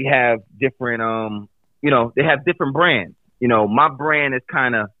course, they have different, they have different brands. My brand is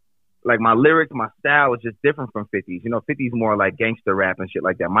kind of like my lyrics, my style is just different from 50's. 50's more like gangster rap and shit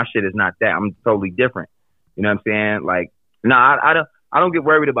like that. My shit is not that. I'm totally different. You know what I'm saying? Like, I don't get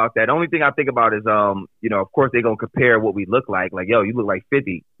worried about that. The only thing I think about is, of course they're going to compare what we look like. Like, yo, you look like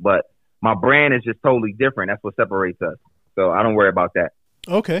 50, but my brand is just totally different. That's what separates us. So I don't worry about that.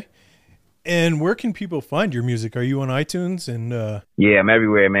 Okay. And where can people find your music? Are you on iTunes? And yeah, I'm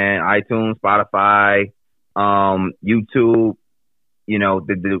everywhere, man. iTunes, Spotify, YouTube.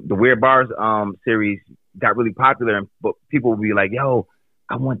 The Weird Bars series got really popular, and but people will be like, yo,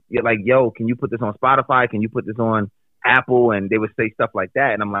 can you put this on Spotify? Can you put this on Apple? And they would say stuff like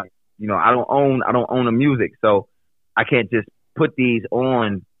that. And I'm like, I don't own the music. So I can't just put these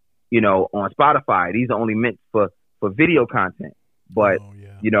on, on Spotify. These are only meant for video content. But,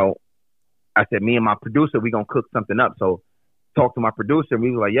 I said, me and my producer, we going to cook something up. So talk to my producer and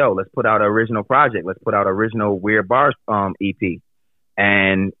we were like, yo, let's put out an original project. Let's put out an original Weird Bars EP.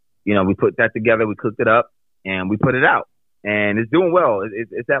 And, we put that together. We cooked it up and we put it out. And it's doing well.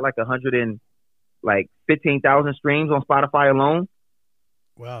 It's at like 15,000 streams on Spotify alone.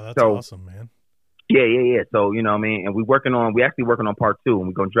 Wow, that's awesome, man. Yeah. So, you know what I mean? And we actually working on part 2, and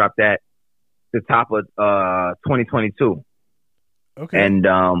we're going to drop that the top of 2022. Okay. And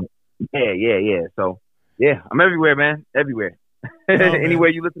yeah. So, yeah, I'm everywhere, man. Everywhere. Anywhere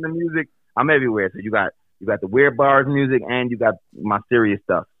you listen to music, I'm everywhere. So you got the Weird Bars music and you got my serious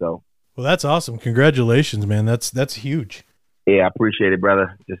stuff. So. Well, that's awesome. Congratulations, man. That's huge. Yeah, I appreciate it,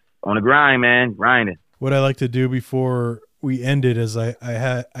 brother. Just on the grind, man. Grinding. What I like to do before we end it is I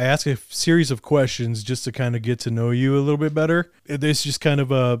ask a series of questions just to kind of get to know you a little bit better. It's just kind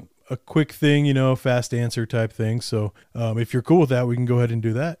of a quick thing, fast answer type thing. So if you're cool with that, we can go ahead and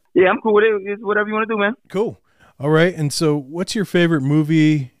do that. Yeah, I'm cool with it. It's whatever you want to do, man. Cool. All right. And so what's your favorite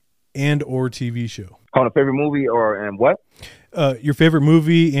movie and or TV show? On a favorite movie and what? Your favorite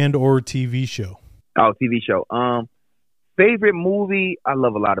movie and or TV show. Oh, TV show. Favorite movie, I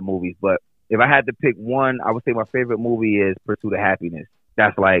love a lot of movies, but if I had to pick one, I would say my favorite movie is Pursuit of Happiness.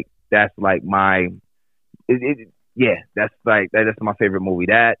 That's my, that's my favorite movie.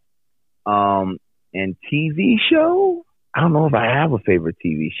 That, and TV show, I don't know if I have a favorite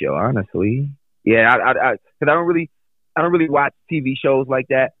TV show, honestly. Yeah, cause I don't really watch TV shows like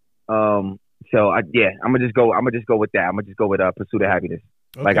that. I'm gonna just go with that. I'm gonna just go with Pursuit of Happiness.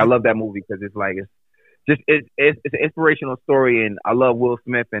 Okay. Like, I love that movie because it's an inspirational story, and I love Will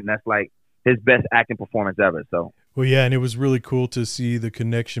Smith, and that's like his best acting performance ever. So. Well, yeah, and it was really cool to see the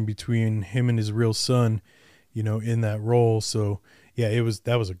connection between him and his real son, in that role. So yeah,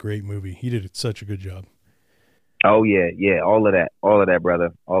 that was a great movie. He did such a good job. Oh yeah, all of that,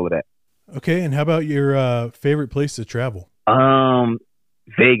 brother, all of that. Okay, and how about your favorite place to travel?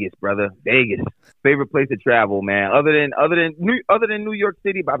 Vegas, brother. Vegas. Favorite place to travel, man. Other than New York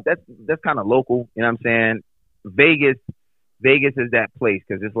City, but that's kind of local. You know what I'm saying? Vegas is that place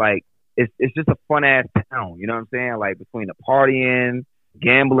because it's like it's just a fun ass town. You know what I'm saying? Like, between the partying,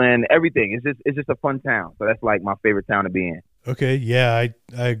 gambling, everything. It's just a fun town. So that's like my favorite town to be in. Okay, yeah,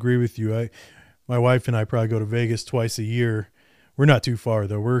 I agree with you. My wife and I probably go to Vegas twice a year. We're not too far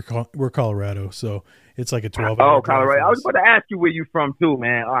though. We're Colorado, so it's like a 12-hour. Oh, Colorado! I was about to ask you where you from too,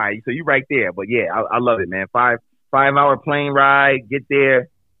 man. All right, so you right there. But yeah, I love it, man. 5-hour plane ride, get there.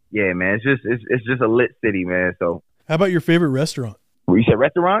 Yeah, man. It's just a lit city, man. So. How about your favorite restaurant? You said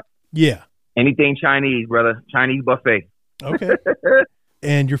restaurant? Yeah. Anything Chinese, brother. Chinese buffet. Okay.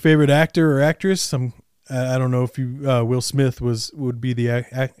 And your favorite actor or actress? I don't know if Will Smith would be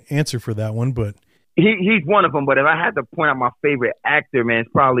the answer for that one, but. He's one of them, but if I had to point out my favorite actor, man,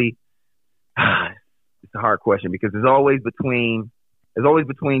 it's probably it's a hard question because it's always between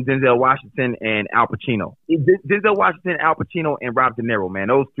Denzel Washington and Al Pacino. Denzel Washington, Al Pacino, and Rob De Niro, man.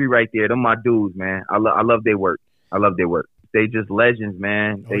 Those three right there, them my dudes, man. I love their work. They just legends,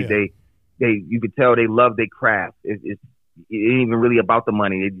 man. They you could tell they love their craft. it ain't even really about the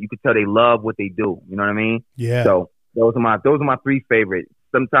money. You could tell they love what they do. You know what I mean? Yeah. So those are my three favorites.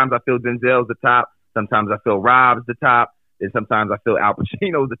 Sometimes I feel Denzel's the top. Sometimes I feel Rob's the top. And sometimes I feel Al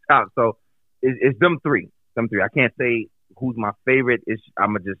Pacino's the top. So it's them three. Them three. I can't say who's my favorite.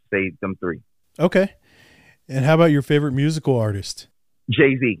 I'm going to just say them three. Okay. And how about your favorite musical artist?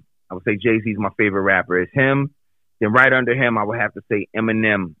 Jay-Z. I would say Jay-Z's my favorite rapper. It's him. Then right under him, I would have to say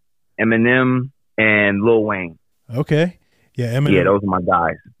Eminem. Eminem and Lil Wayne. Okay. Yeah, Eminem. Yeah, those are my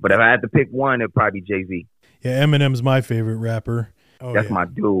guys. But if I had to pick one, it'd probably be Jay-Z. Yeah, Eminem's my favorite rapper. Oh, That's my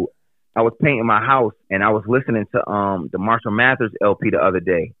dude. I was painting my house, and I was listening to the Marshall Mathers LP the other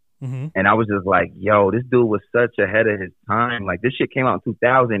day. Mm-hmm. And I was just like, yo, this dude was such ahead of his time. Like, this shit came out in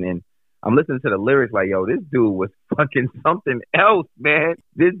 2000, and I'm listening to the lyrics like, yo, this dude was fucking something else, man.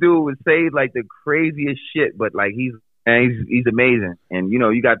 This dude would say, like, the craziest shit, but, like, he's amazing. And, you know,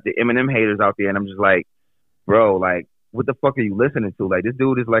 you got the Eminem haters out there, and I'm just like, bro, like, what the fuck are you listening to? Like, this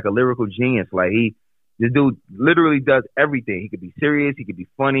dude is like a lyrical genius. Like, this dude literally does everything. He could be serious. He could be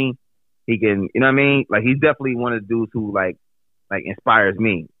funny. He can, you know what I mean? Like, he's definitely one of the dudes who, like inspires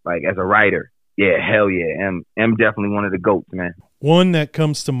me, like, as a writer. Yeah, hell yeah. M definitely one of the GOATs, man. One that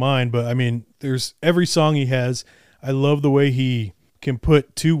comes to mind, but I mean, there's every song he has. I love the way he can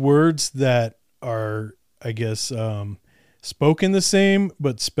put two words that are, I guess, spoken the same,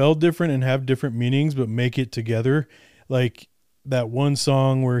 but spelled different and have different meanings, but make it together. Like that one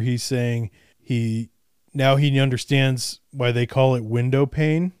song where he's saying now he understands why they call it window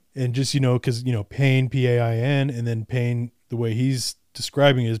pane. And just, you know, because, you know, pain, P-A-I-N, and then pain, the way he's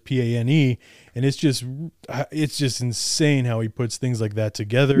describing it is P-A-N-E. And it's just insane how he puts things like that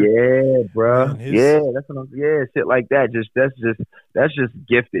together. Yeah, bro. Shit like that. That's just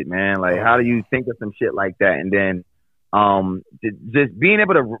gifted, man. Like, how do you think of some shit like that? And then just being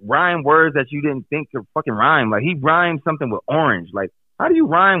able to rhyme words that you didn't think could fucking rhyme. Like, he rhymed something with orange. Like, how do you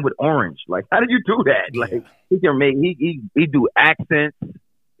rhyme with orange? Like, how did you do that? Like, he can make, he do accents.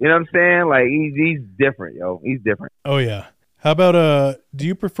 You know what I'm saying? Like, he's different, yo. He's different. Oh, yeah. How about, do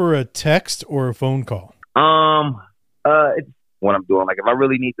you prefer a text or a phone call? It's what I'm doing. Like, if I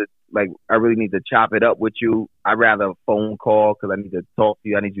really need to chop it up with you, I'd rather a phone call because I need to talk to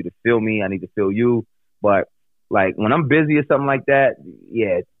you. I need you to feel me. I need to feel you. But, like, when I'm busy or something like that,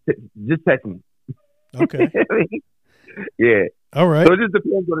 yeah, just text me. Okay. Yeah. All right. So it just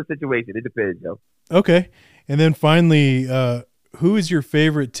depends on the situation. It depends, yo. Okay. And then finally, who is your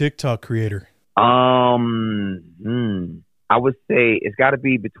favorite TikTok creator? I would say it's got to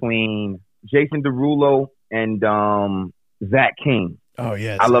be between Jason Derulo and Zach King. Oh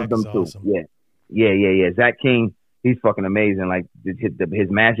yeah, I love them awesome. too. Yeah. Zach King, he's fucking amazing. Like his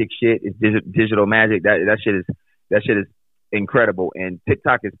magic shit, his digital magic. That shit is incredible. And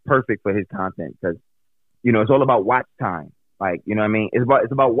TikTok is perfect for his content because, you know, it's all about watch time. Like, you know what I mean?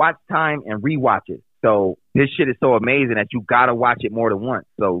 It's about watch time and rewatches. So his shit is so amazing that you gotta watch it more than once.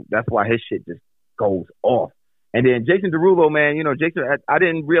 So that's why his shit just goes off. And then Jason Derulo, man, you know, Jason, I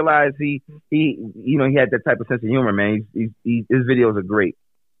didn't realize he had that type of sense of humor, man. His videos are great.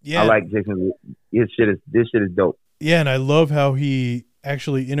 Yeah, I like Jason. This shit is dope. Yeah, and I love how he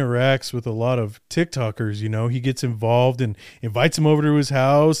actually interacts with a lot of TikTokers. You know, he gets involved and invites them over to his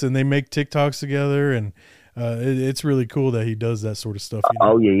house, and they make TikToks together, and it's really cool that he does that sort of stuff. You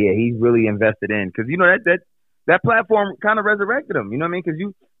know? Oh yeah, he's really invested in because you know that platform kind of resurrected him. You know what I mean? Because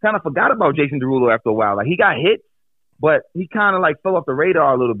you kind of forgot about Jason Derulo after a while. Like, he got hit, but he kind of like fell off the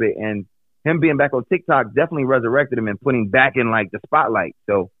radar a little bit, and him being back on TikTok definitely resurrected him and put him back in like the spotlight.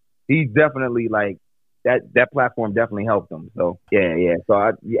 So he's definitely like that platform definitely helped him. So yeah.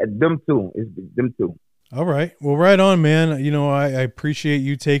 So them two. All right. Well, right on, man. You know, I appreciate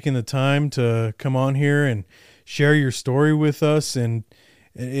you taking the time to come on here and share your story with us. And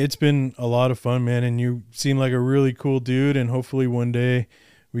it's been a lot of fun, man. And you seem like a really cool dude. And hopefully one day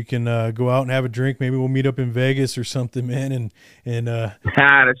we can go out and have a drink. Maybe we'll meet up in Vegas or something, man. And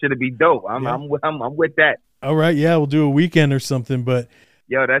that should be dope. I'm with that. All right. Yeah, we'll do a weekend or something. But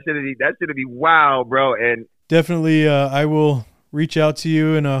yo, that should be wild, bro. And definitely, I will reach out to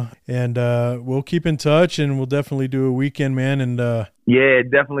you and we'll keep in touch, and we'll definitely do a weekend, man. And yeah,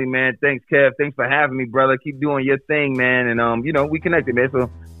 definitely, man. Thanks, Kev. Thanks for having me, brother. Keep doing your thing, man. And you know, we connected, man.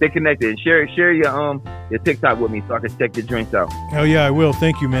 So stay connected and share your TikTok with me so I can check your drinks out. Oh yeah, I will.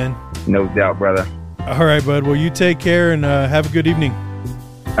 Thank you, man. No doubt, brother. All right, bud. Well, you take care and have a good evening.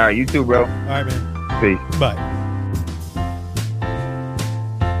 All right, you too, bro. All right, man. Peace. Bye.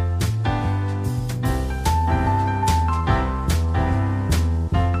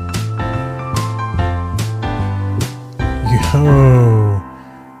 Oh,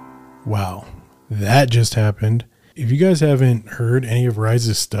 wow. That just happened. If you guys haven't heard any of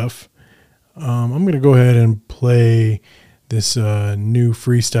Rise's stuff, I'm going to go ahead and play this new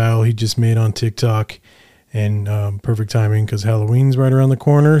freestyle he just made on TikTok. And perfect timing because Halloween's right around the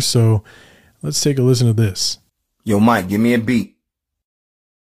corner. So let's take a listen to this. Yo, Mike, give me a beat.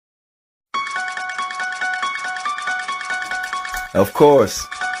 Of course.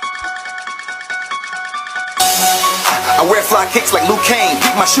 I wear fly kicks like Luke Kane.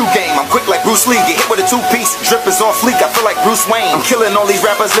 Keep my shoe game. I'm quick like Bruce Lee. Get hit with a two-piece. Drip is on fleek. I feel like Bruce Wayne. I'm killing all these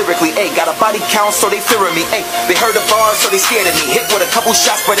rappers lyrically. Ayy, got a body count, so they fearing me. Ayy, they heard the bars, so they scared of me. Hit with a couple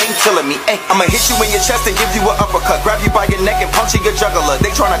shots, but ain't killing me. Ayy, I'ma hit you in your chest and give you an uppercut. Grab you by your neck and punch you your juggler. They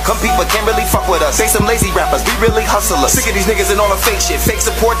tryna compete, but can't really fuck with us. They some lazy rappers. We really hustlers. Sick of these niggas and all the fake shit. Fake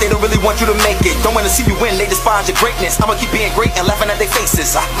support. They don't really want you to make it. Don't wanna see you win. They despise your greatness. I'ma keep being great and laughing at their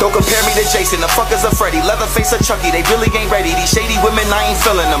faces. Don't compare me to Jason. The fuckers are Freddy. Leatherface or Chucky. They really ain't ready. These shady women, I ain't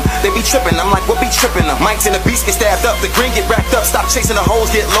feeling them. They be tripping, I'm like, what be tripping them? Mike's and the beast get stabbed up, the green get wrapped up. Stop chasing the hoes,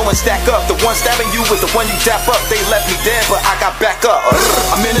 get low and stack up. The one stabbing you was the one you dap up. They left me dead, but I got back up.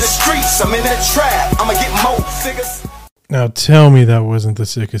 I'm in the streets, I'm in the trap. I'ma get more figures. Now tell me that wasn't the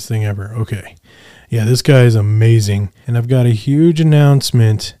sickest thing ever. Okay. Yeah, this guy is amazing. And I've got a huge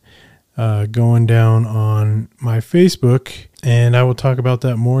announcement going down on my Facebook, and I will talk about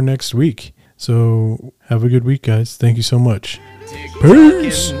that more next week. So have a good week, guys. Thank you so much.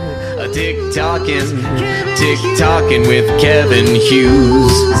 Peace. Tick-tocking with Kevin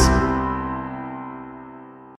Hughes.